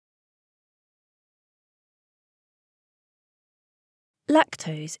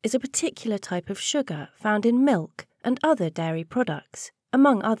Lactose is a particular type of sugar found in milk and other dairy products,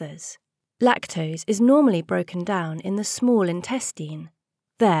 among others. Lactose is normally broken down in the small intestine.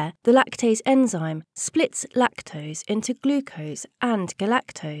 There, the lactase enzyme splits lactose into glucose and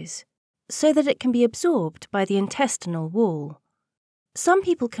galactose, so that it can be absorbed by the intestinal wall. Some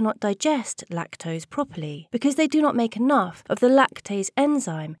people cannot digest lactose properly because they do not make enough of the lactase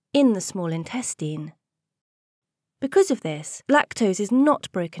enzyme in the small intestine. Because of this, lactose is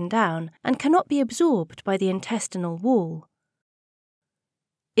not broken down and cannot be absorbed by the intestinal wall.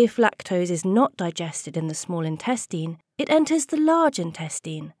 If lactose is not digested in the small intestine, it enters the large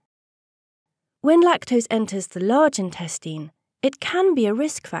intestine. When lactose enters the large intestine, it can be a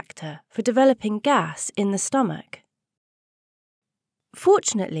risk factor for developing gas in the stomach.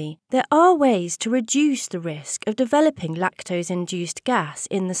 Fortunately, there are ways to reduce the risk of developing lactose-induced gas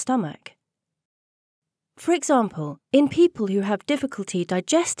in the stomach. For example, in people who have difficulty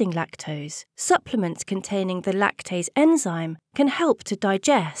digesting lactose, supplements containing the lactase enzyme can help to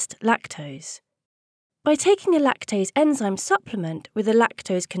digest lactose. By taking a lactase enzyme supplement with a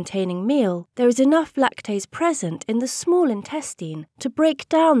lactose-containing meal, there is enough lactase present in the small intestine to break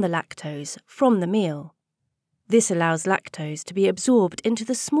down the lactose from the meal. This allows lactose to be absorbed into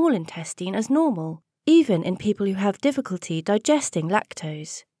the small intestine as normal, even in people who have difficulty digesting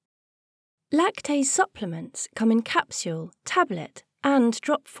lactose. Lactase supplements come in capsule, tablet, and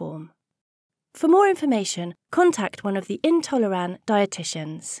drop form. For more information, contact one of the intolerant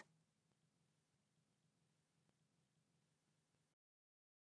dietitians.